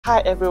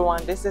Hi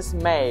everyone, this is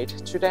May.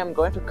 Today I'm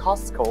going to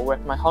Costco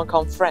with my Hong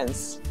Kong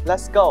friends.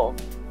 Let's go!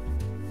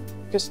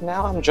 Because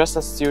now I'm just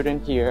a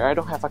student here, I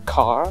don't have a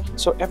car.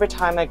 So every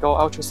time I go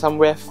out to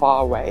somewhere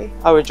far away,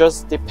 I will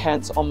just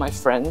depend on my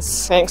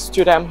friends. Thanks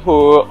to them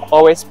who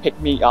always pick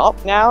me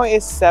up. Now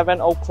it's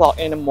 7 o'clock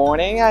in the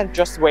morning. I'm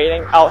just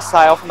waiting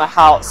outside of my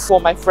house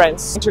for my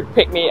friends to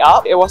pick me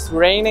up. It was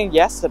raining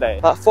yesterday,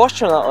 but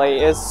fortunately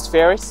it's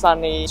very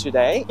sunny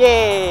today.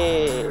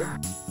 Yay!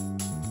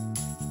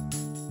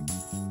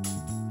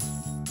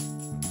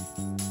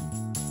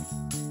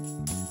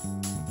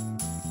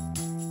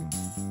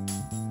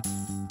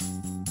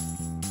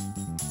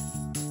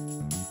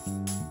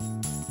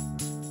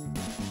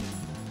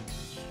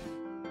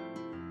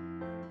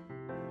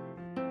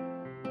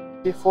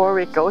 Before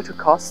we go to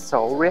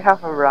Costco, we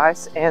have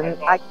arrived in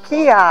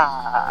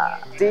IKEA!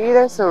 See,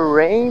 there's a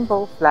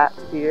rainbow flag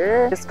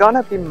here. It's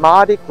gonna be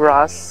Mardi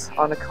Gras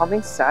on the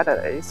coming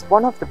Saturday. It's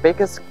one of the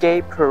biggest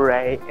gay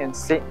parade in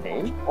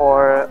Sydney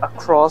or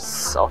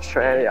across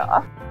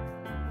Australia.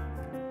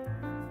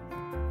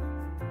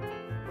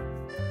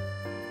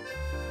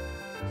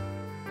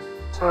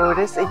 So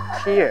this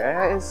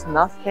IKEA is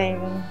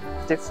nothing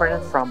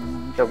different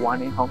from the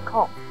one in Hong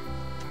Kong.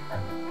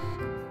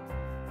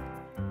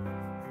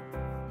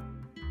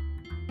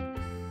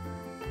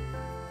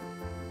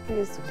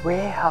 This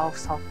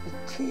warehouse of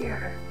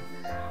IKEA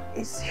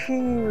is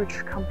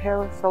huge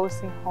compared with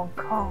those in Hong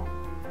Kong.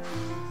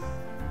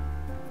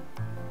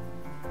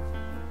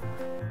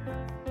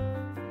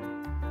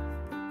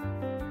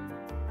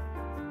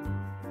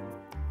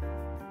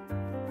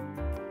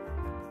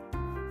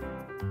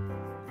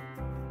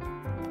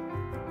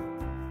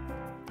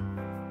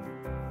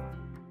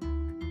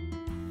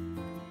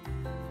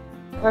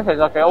 Nó其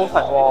實幾好食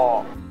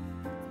喎。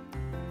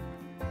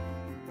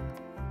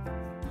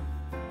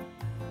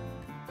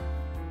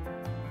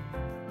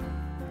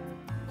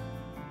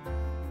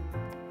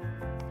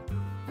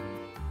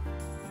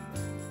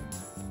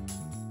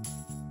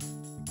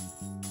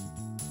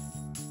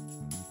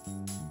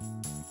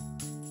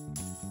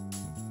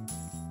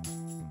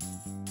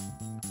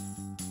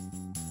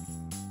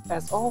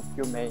As all of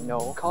you may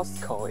know,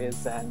 Costco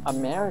is an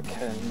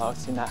American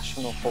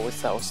multinational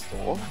wholesale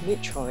store.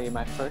 Literally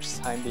my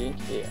first time being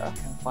here.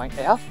 You can find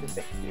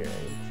everything here,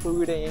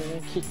 including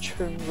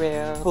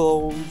kitchenware,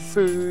 clothes,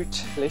 food,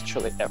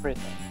 literally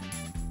everything.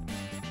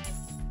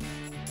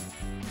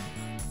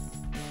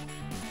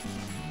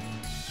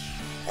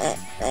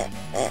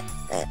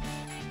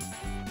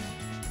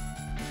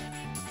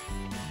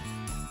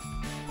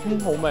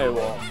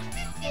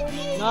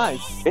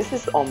 Nice! This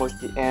is almost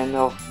the end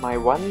of my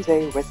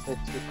one-day visit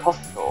to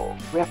Costco.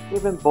 We have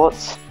even bought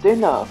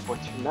dinner for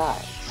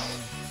tonight.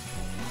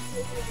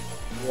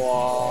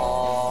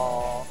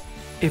 Wow!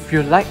 If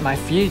you like my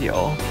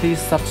video, please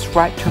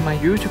subscribe to my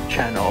YouTube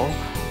channel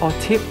or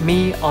tip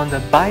me on the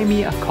Buy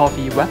Me a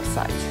Coffee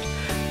website.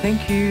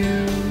 Thank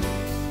you!